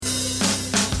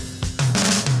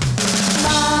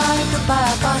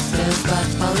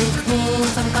it means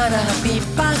some kind of happy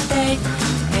birthday.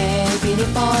 Heavy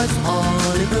reports,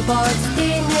 olive reports,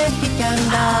 in it he can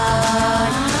die.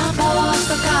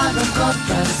 Postcard from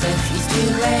Scotland says it's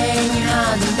still raining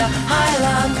hard in the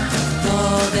Highland.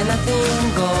 Though there's nothing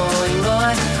going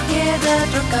on, hear the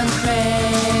truck and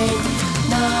train.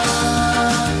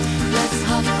 Now let's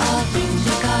hop up in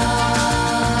the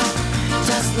car,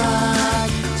 just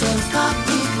like James Scott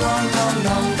did long, long,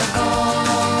 long ago.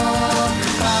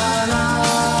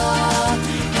 Our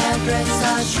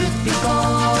hairdresser should be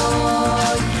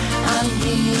boy, and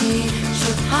he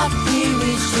should have three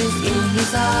wishes in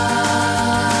his eye.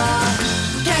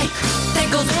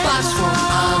 Take all the bars from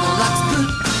Arnold Laxwood,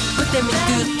 put them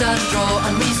into the drawer,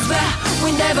 and we swear we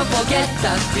never forget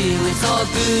that feeling. So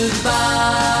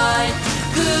goodbye,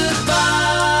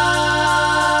 goodbye.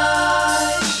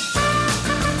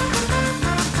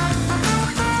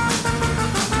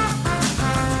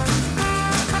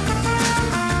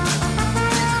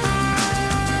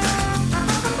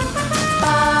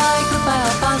 Bye,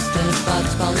 goodbye, bastard,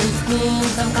 but it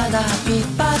means some kind of happy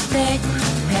birthday.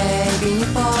 Heavy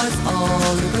boys,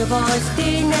 all the boys,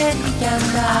 teenage he can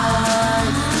die.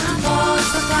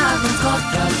 Boys of Calvin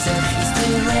Scotland said it's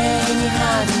still raining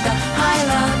hard in the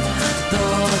Highland.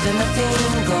 Though there's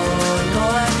nothing going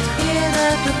on, hear the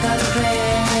truck and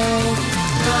train.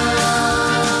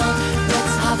 Now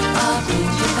let's hop up in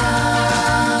the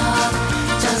car,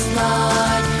 just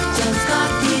like James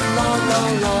Scott did long,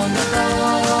 long, long ago.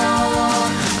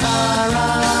 Our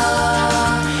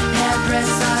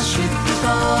hairdresser should be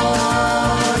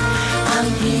boy, and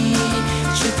he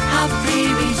should have three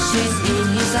wishes in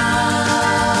his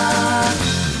eye.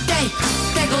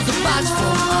 Take all the parts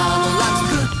from Arnold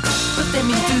Laxwood, put them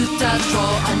into the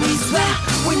drawer, and we swear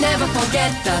we never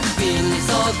forget that feeling.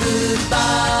 So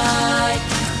goodbye,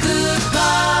 goodbye.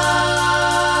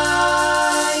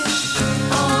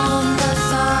 On the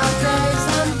subway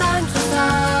sometimes we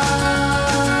stop,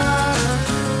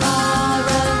 or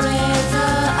a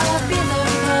razor up in the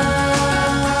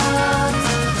front.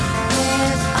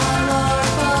 There's a lot of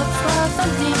hopes for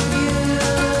something new,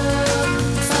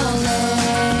 so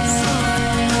let's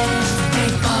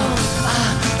take all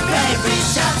our favorite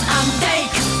shots and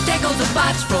take all the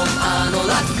parts from Arnold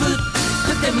Laxwood,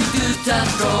 put them into the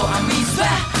drawer, and we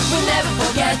swear we'll never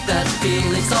forget that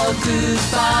feeling. So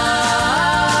goodbye.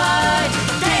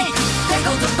 Take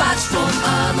all the parts from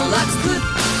Arnold Laxwood,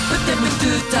 put them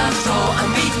into the drawer, and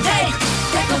we take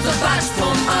all the parts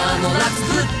from Arnold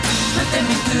Laxwood, put them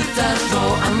into the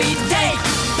drawer, and we take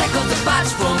all the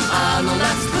parts from Arnold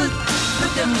Laxwood,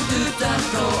 put them into the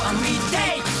drawer, and we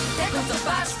take all the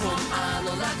parts from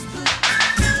Arnold Laxwood.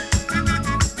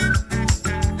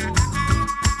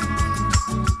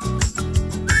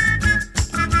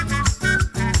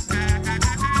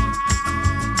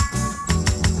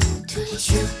 Tous les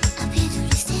jours, à pied de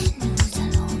lycée, nous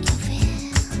allons trouver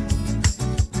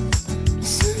le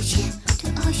sujet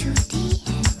d'aujourd'hui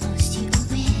est aussi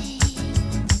oublié.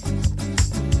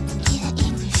 Il est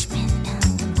Englishman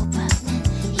and Obama.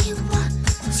 Il boit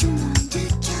sur monde de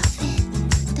café.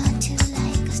 Don't you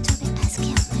like us to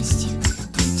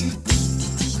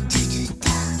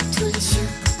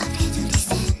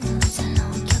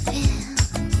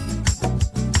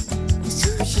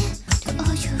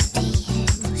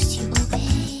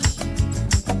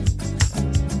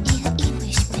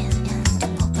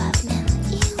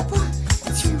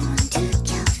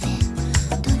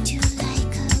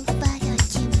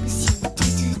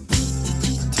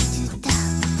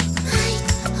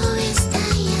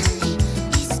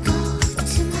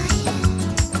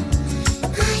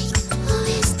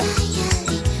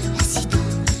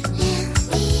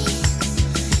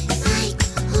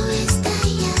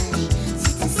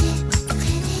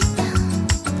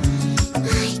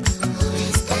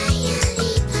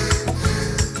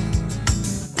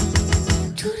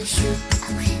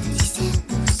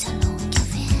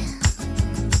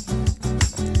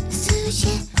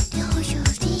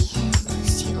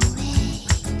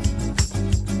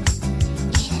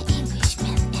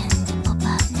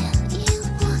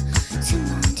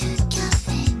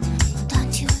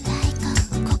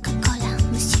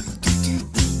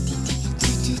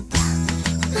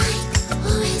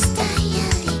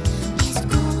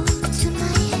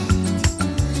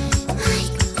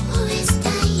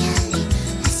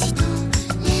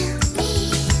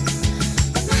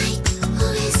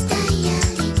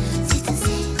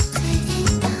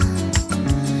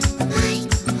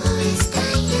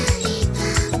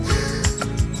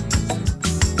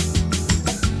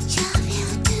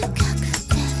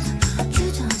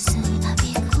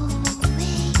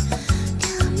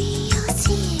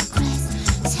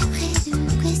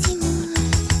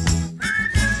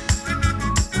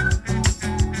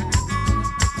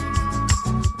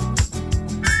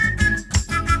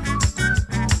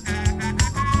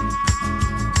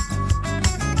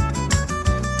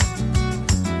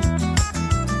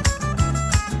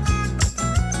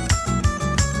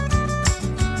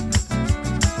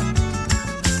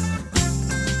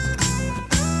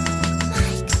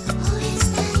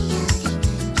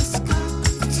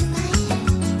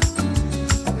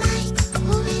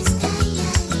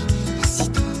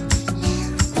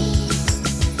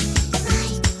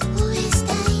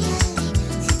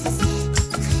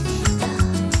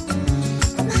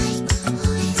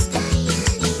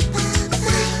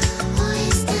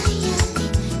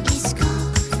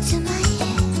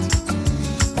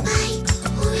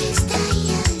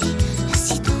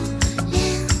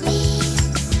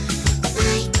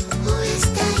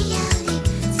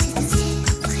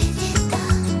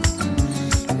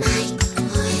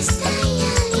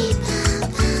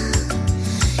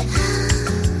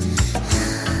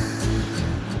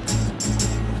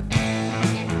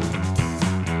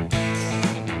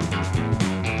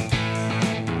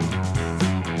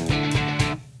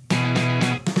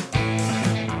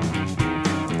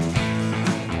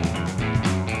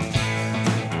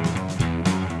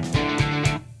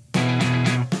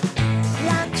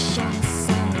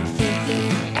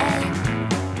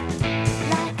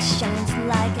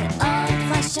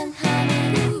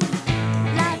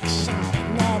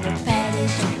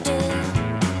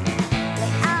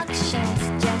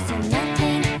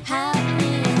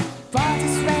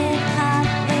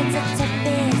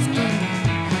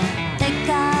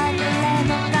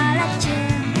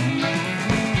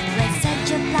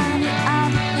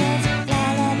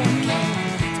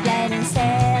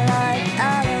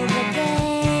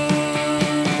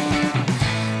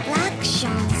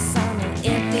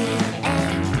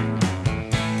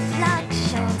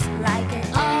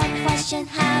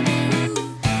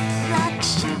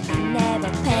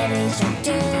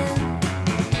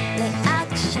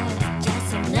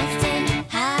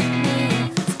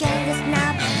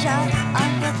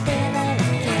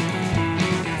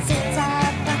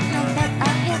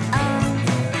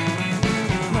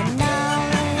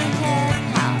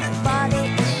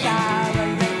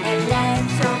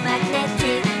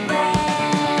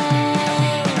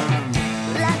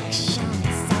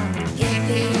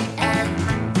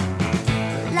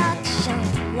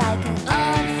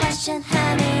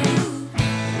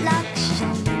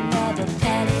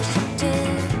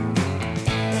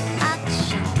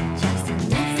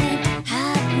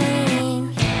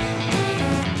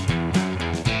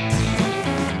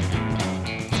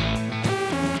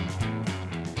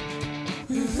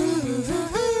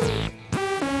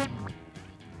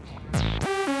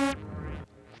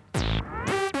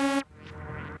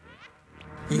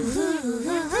The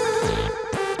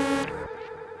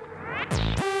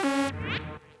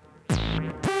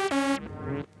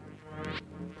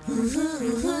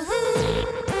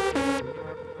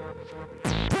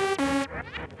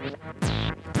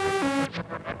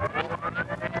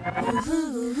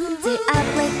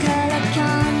ugly color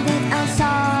candid and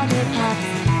solid pops,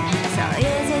 so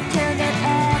easy to get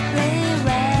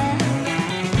everywhere.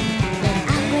 The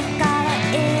ugly color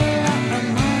色を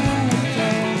まるで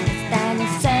下に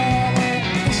する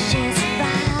でし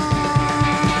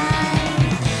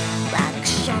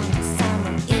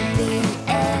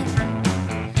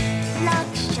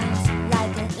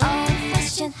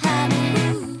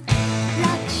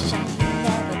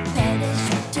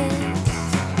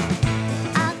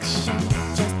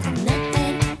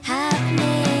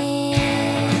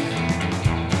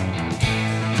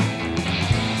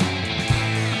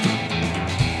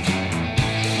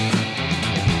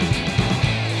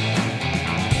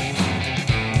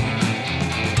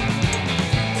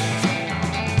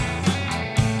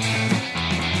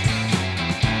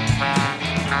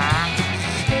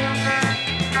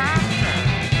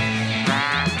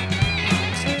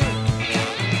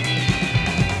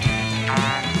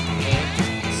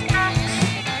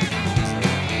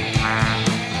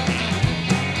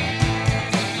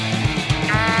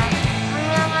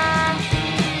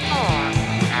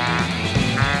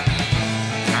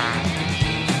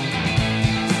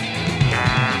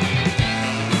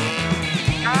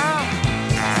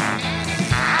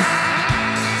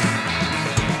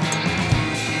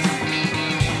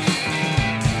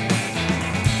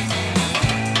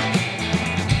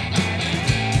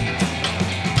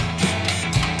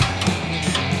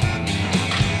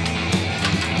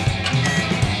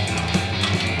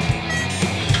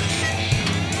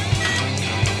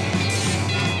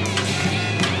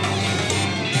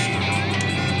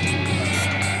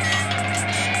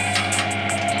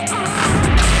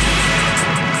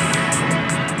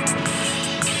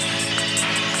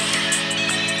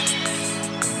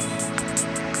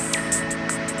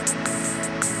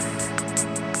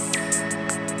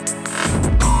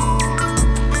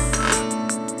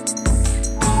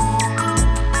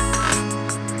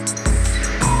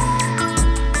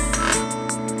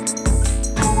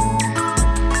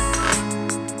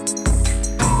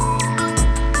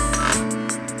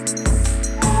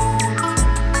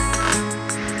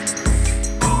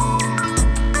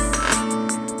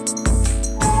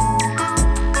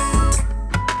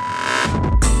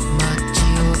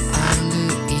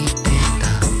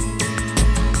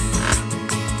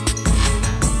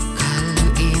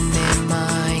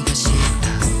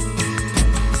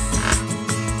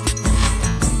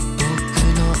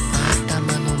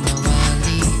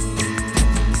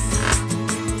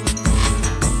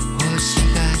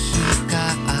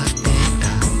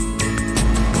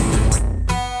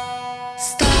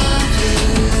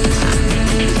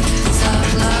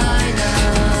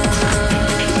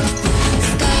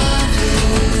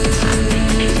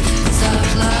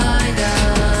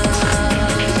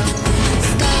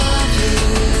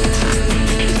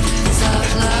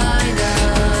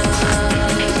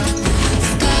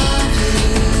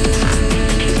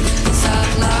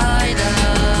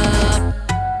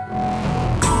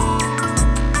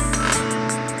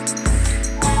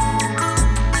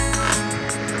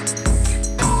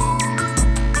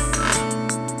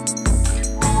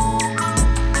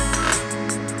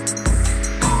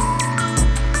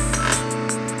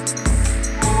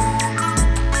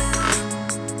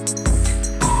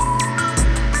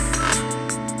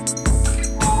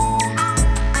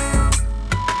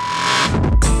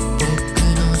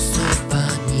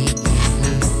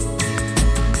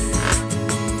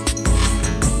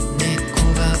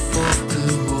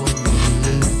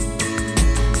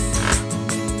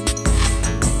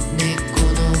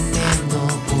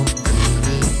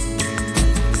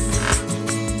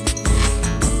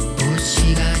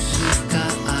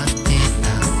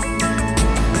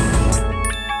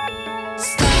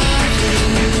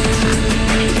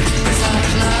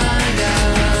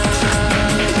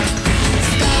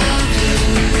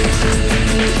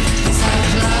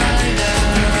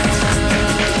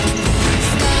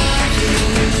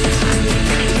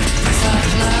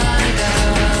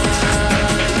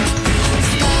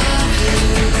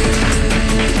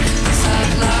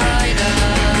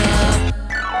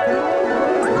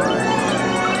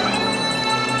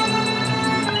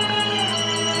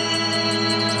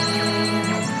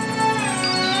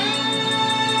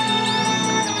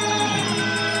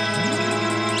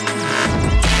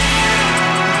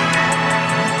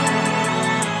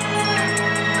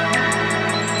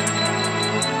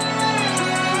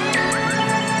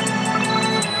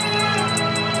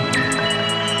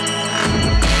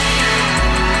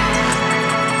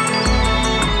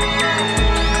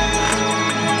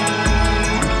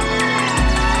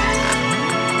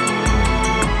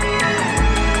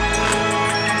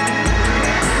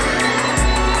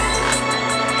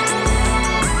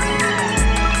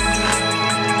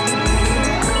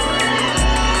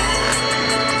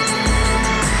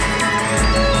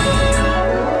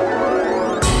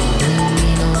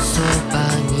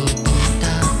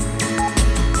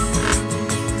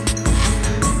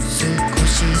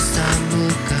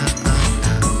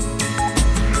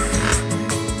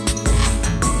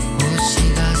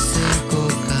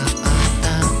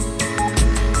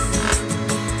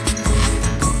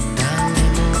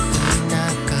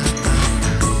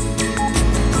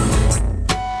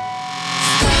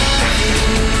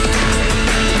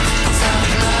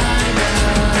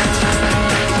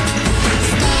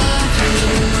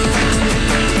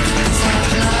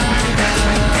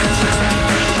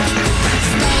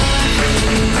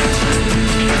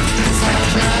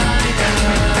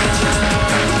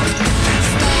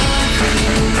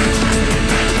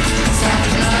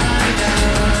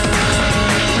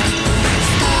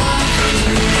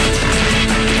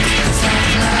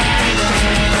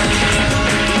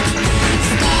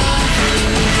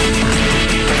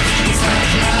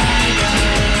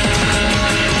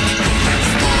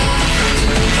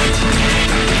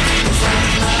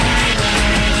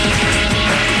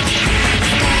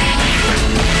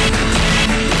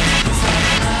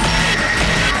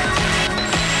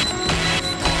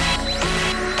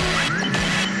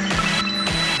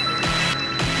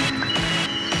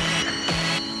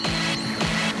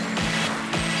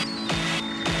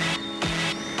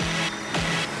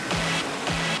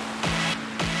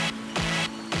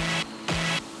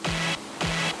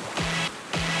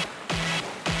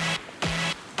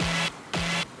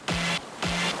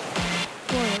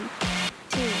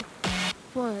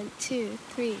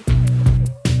 3.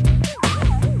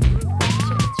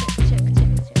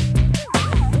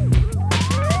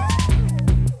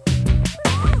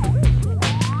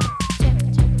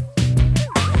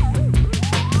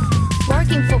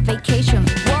 Working for vacation,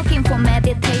 working for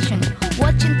meditation,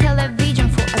 watching television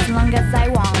for as long as I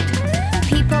want.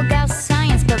 People got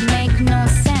science but make no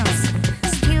sense.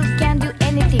 Still can't do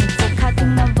anything for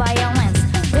cutting the violence.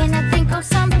 When I think of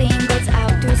something goes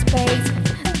out to space,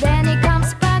 then it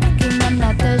comes back in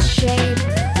another shape.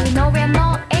 We know we're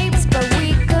not apes, but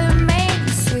we could make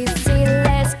sweet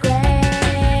seedless grapes.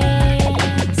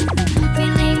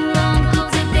 Feeling long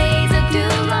 'cause the days are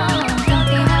too long.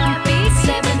 Counting heartbeats,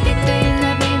 73 in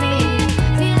a minute.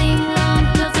 Feeling long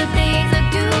 'cause the days are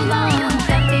too long.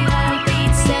 Counting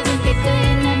heartbeats, 73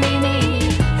 in a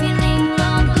minute. Feeling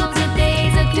long 'cause the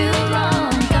days are too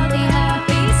long. Counting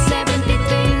heartbeats,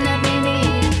 73 in a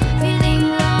minute. Feeling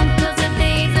long 'cause the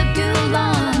days are too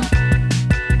long.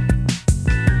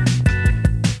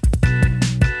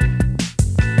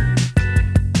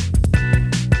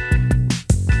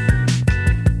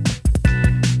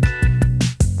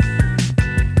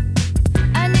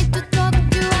 I need to talk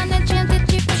to an ancient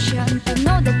Egyptian to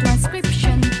know the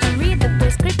transcription, to read the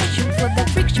prescription for the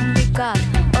friction we got,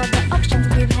 or the options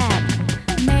we've had.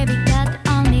 Maybe God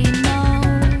only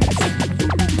knows.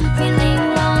 Feeling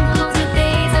long 'cause the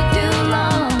days are too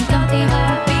long. Counting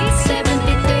heartbeats,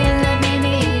 73 in a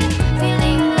minute.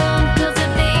 Feeling long 'cause the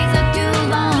days are too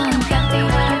long. Counting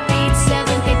heartbeats,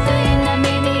 73 in a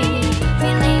minute.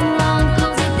 Feeling long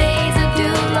 'cause the days are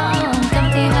too long.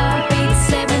 Counting heartbeats,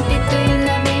 73 in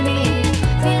a minute.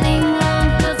 Feeling long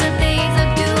 'cause the days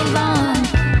are too long.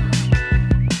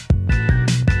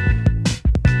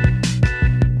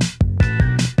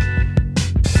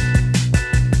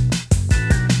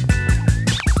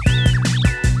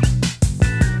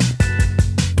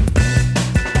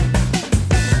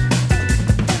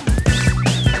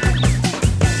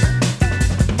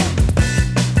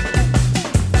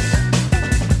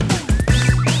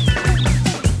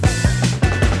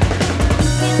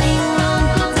 Feeling long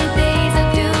 'cause the days are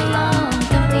too long.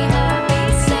 Counting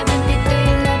heartbeats, 73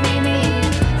 in a minute.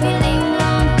 Feeling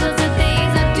long 'cause the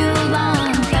days are too long.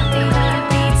 Counting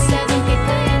heartbeats,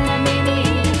 73 in a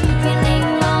minute. Feeling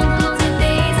long 'cause the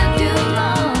days are too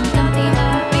long. Counting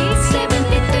heartbeats,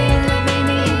 73 in a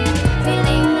minute.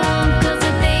 Feeling long 'cause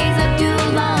the days are too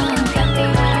long.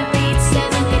 Counting heartbeats,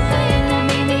 73 in a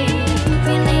minute.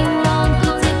 Feeling long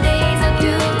 'cause the days are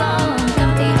too long.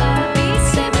 Counting heartbeats,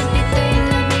 73 in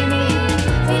a minute.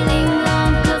 Feeling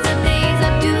long 'cause the days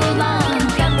are too long.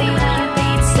 Counting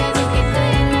heartbeats,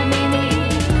 73 in a minute.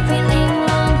 Feeling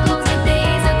long 'cause the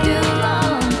days are too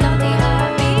long. Counting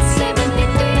heartbeats,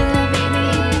 73 in a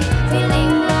minute.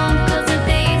 Feeling long 'cause the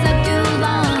days are too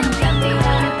long. Counting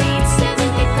heartbeats,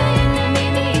 73 in a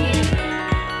minute.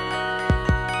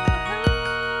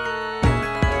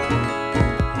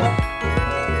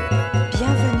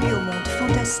 Bienvenue au monde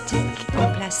fantastique en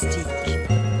plastique.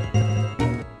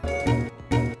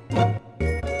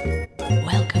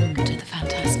 Welcome to the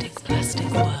fantastic plastic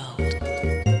world.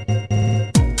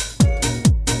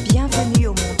 Bienvenue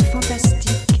au monde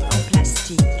fantastique en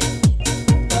plastique.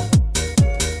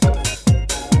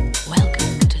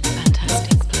 Welcome to the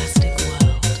fantastic plastic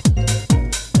world.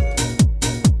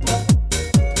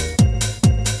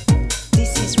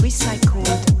 This is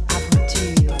Recycled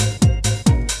Aventure.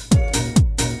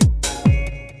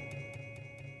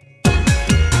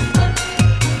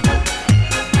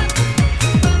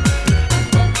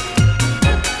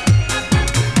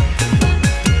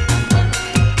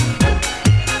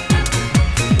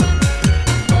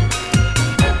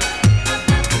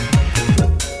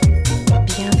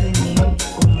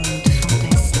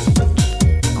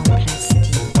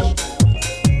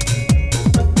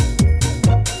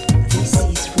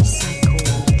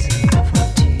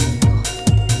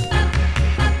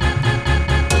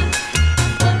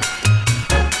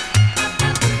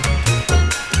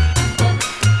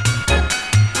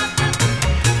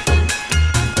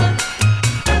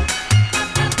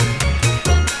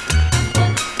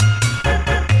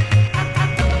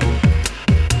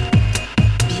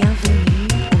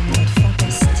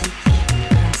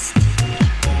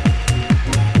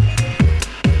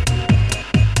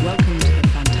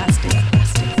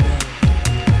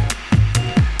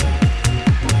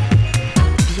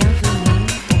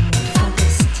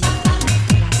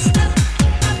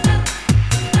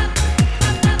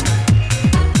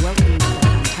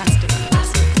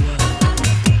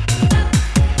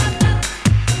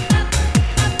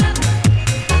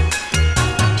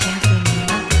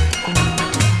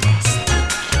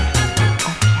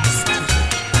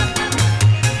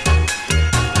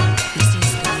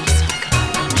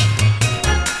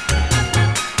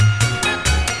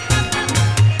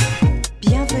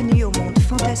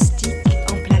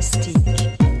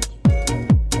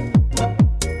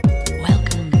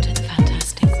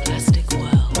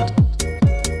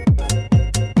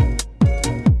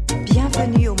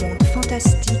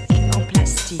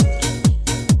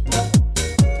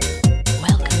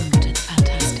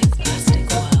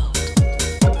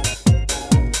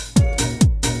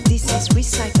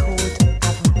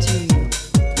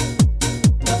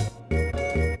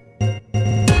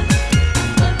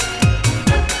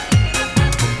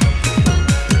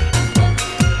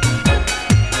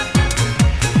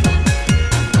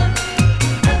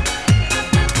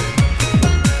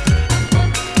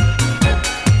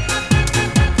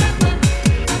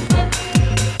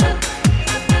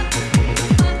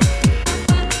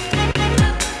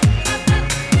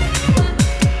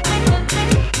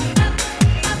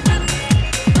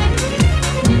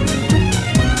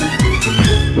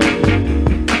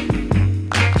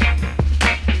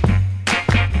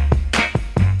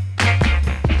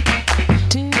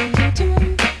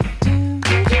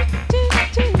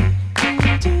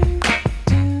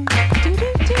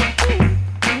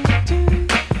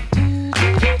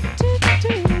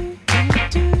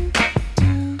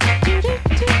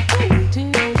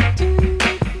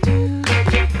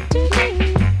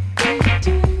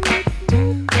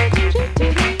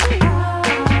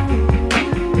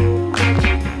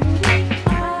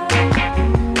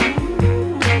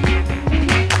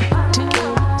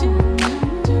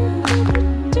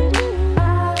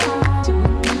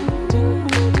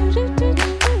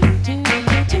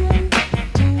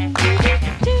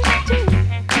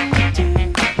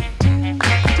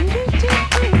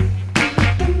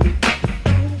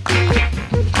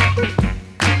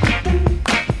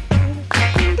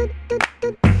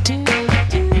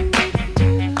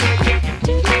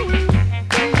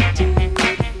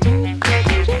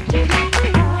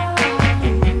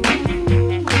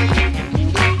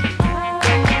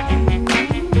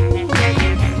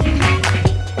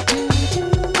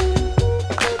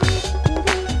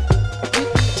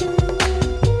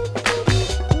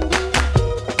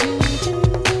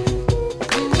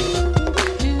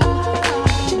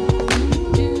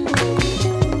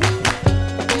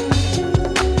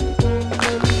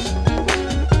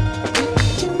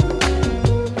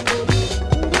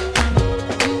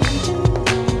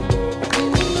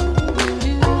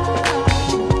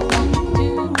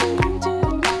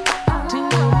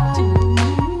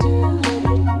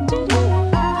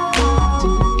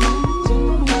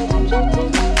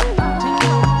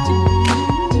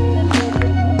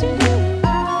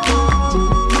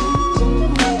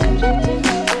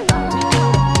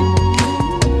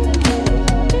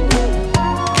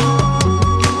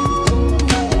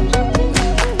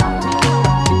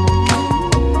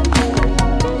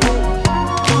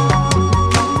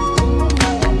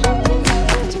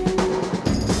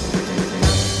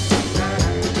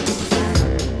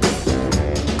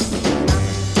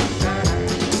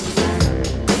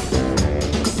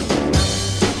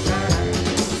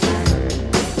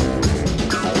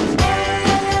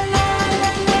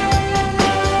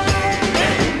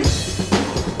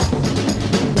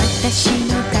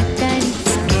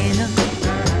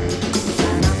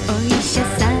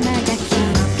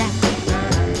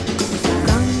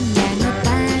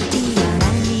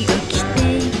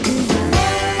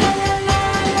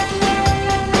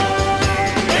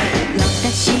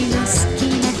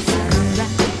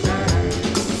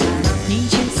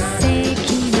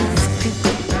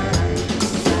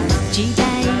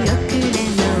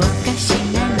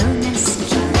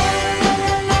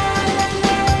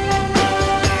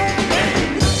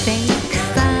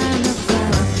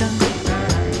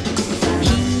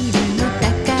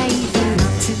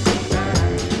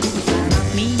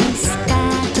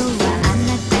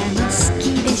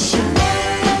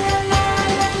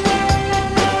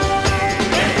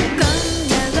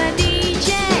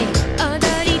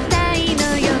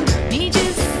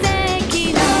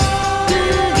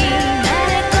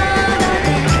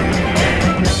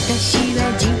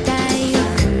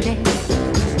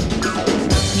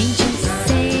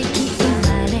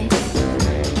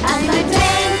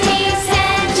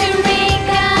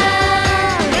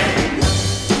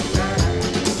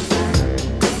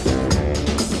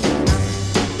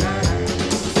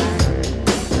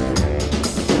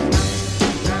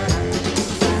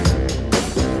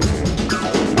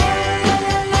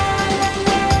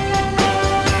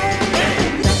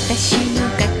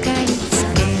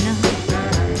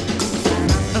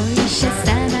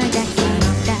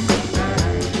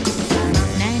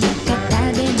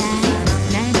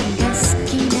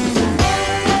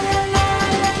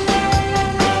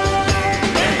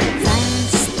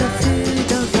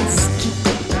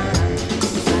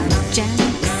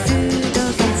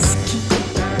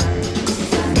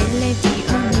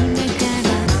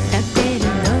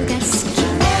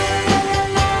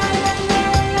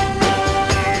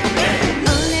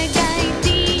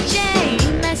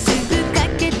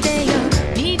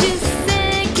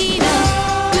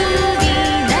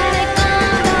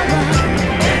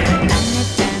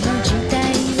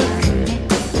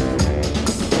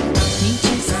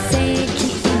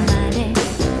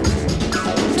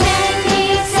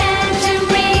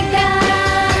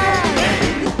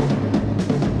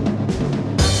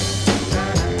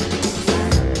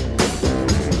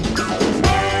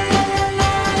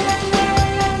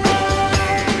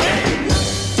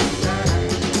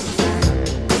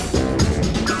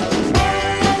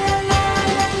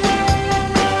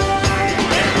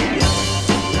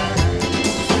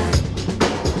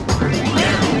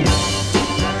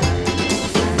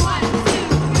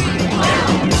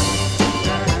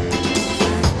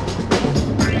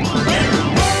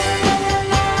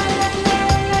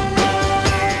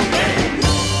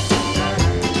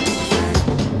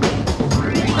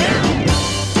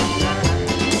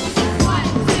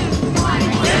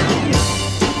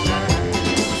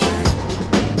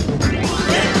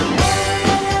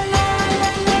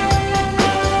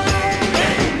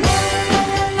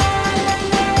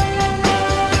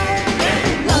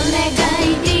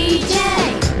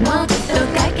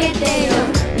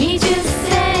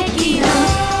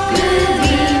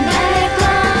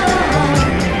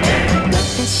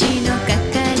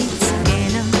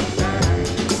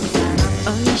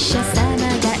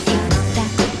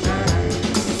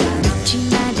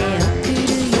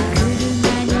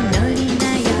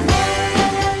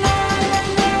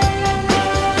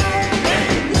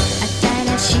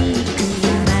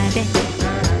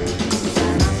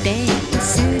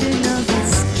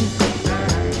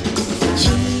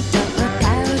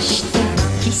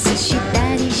 し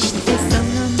たりしてその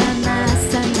まま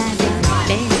朝まで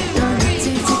ベッドに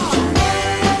続き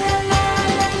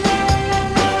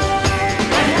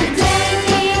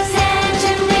 20th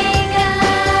century girl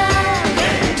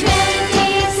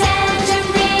 20th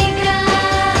century girl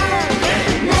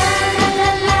ララ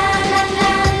ラララ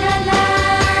ラララ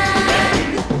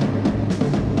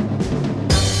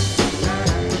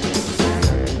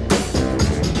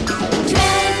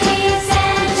 20th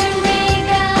century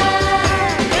girl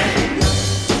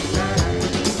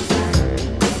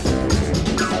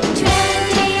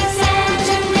 20th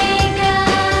century girl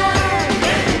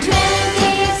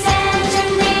 20th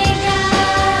century girl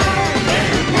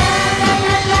ララ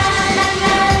ララ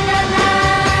ララ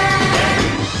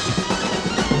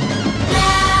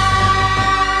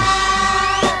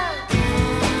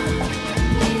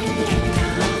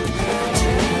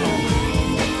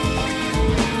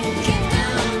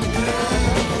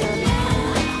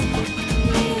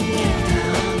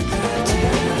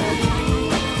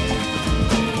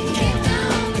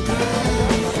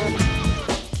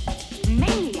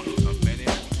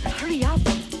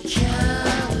キャ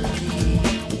ンディー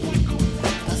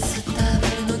バスタ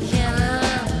ブのキャ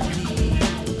ンディ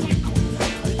ー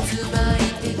渦巻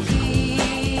いて消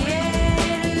え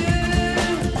る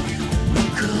向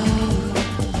こ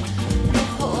うの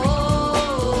方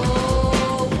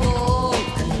僕の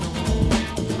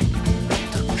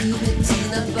特別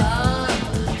なバー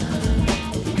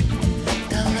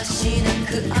だらしな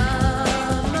く甘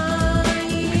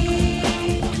い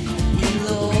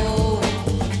色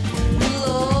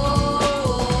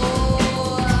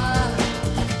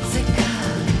世界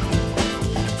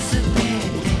すべ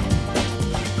て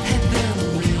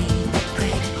Heavenly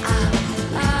Break Up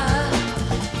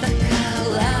だか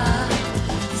ら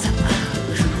さあ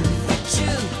宇宙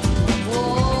を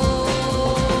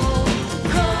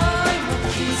恋も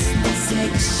キスもセ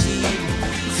クシーも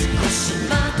少し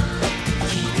待って